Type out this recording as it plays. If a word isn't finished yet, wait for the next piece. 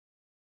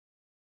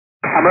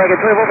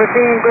American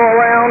 2415, go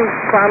around,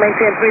 climb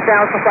maintain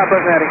 3000, fly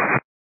present heading.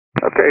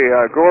 Okay,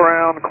 go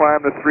around,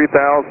 climb to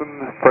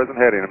 3000, present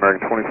heading,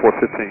 American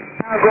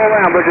 2415. Go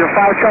around, Bridger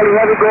 5 Charlie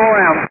Heavy, go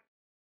around.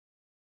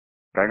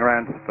 Going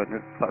around,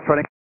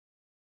 running.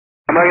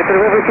 American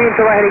 2415,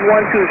 to right heading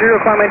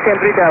 120, climb maintain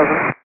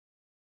 3000.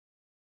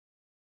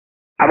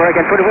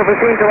 American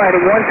 2415, to right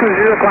heading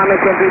 120, climb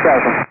maintain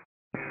 3000.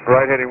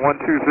 Right heading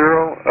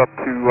 120, up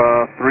to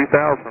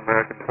 3000,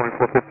 American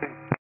 2415.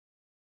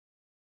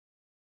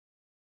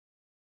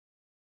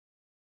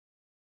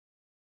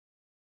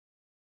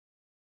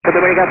 To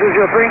Dominica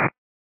 203.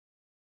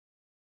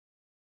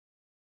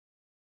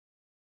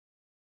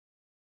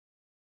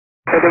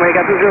 To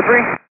Dominica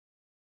 203.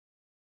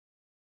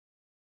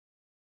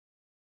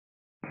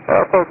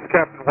 Folks,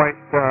 Captain White,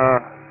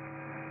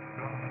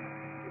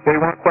 they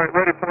weren't quite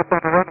ready for us on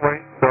the runway,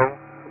 so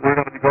we're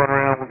going to be going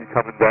around. We'll be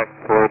coming back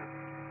for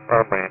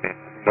our landing.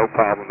 No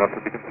problem,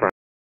 nothing to be concerned.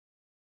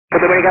 To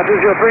Dominica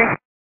 203.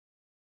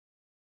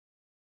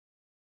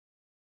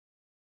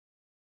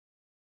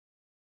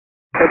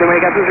 To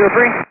Dominica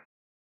 203.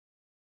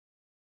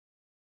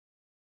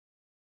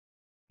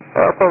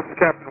 Folks,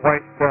 Captain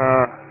White,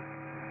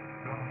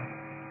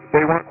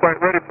 they weren't quite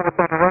ready for us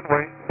on the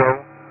runway, so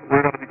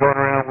we're going to be going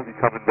around. We'll be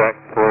coming back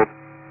for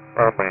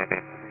our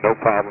landing. No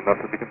problem,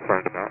 nothing to be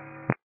concerned about.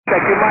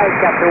 Check your miles,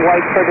 Captain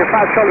White. Bridger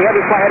 5 Charlie Heavy,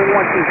 fly heading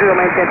 120,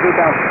 maintain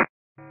 3000.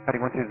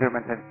 Heading 120,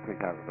 maintain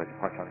 3000, Bridger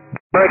 5 Charlie.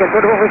 American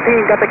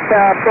 2415, got the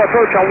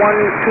approach on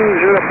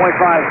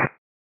 120.5.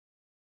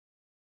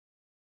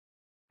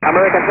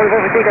 American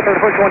 2415, got the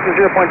approach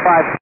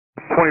 120.5.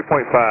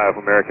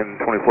 20.5, American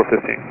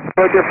 2415.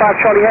 Bridger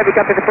 5 Charlie Heavy,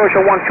 got the approach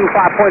on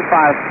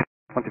 125.5.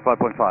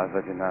 25.5,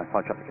 Virgin 5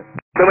 Charlie.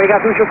 Dominica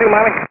 203,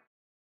 Miami.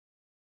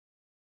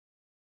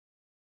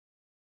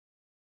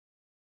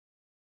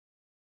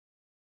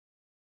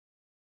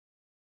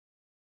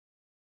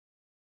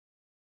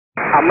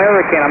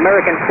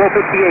 American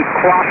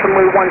 458, cross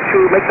runway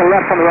 12, make the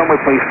left on the runway,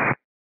 please.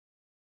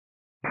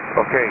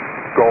 Okay,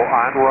 go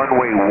on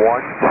runway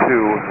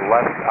 12,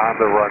 left on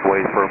the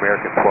runway for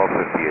American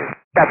 1258.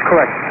 That's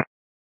correct.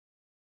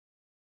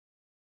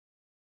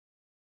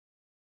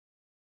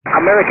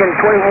 American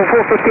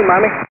 415,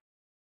 Miami.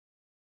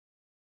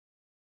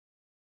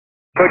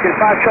 Virgin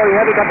 5 Charlie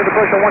Heavy, got to the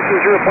pressure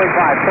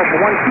 120.5, pressure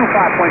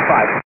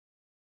 125.5.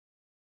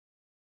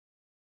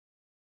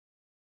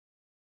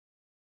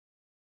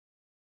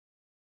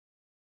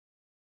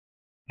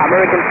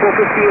 American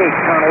 458,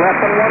 turn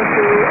left on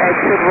 12,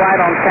 exit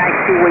right on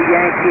taxiway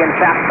Yankee and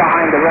fast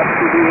behind the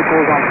rescue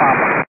vehicles on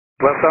Papa.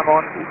 Left on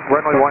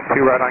runway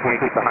 12, right on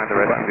Yankee behind the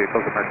rescue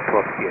vehicles, American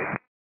 1258.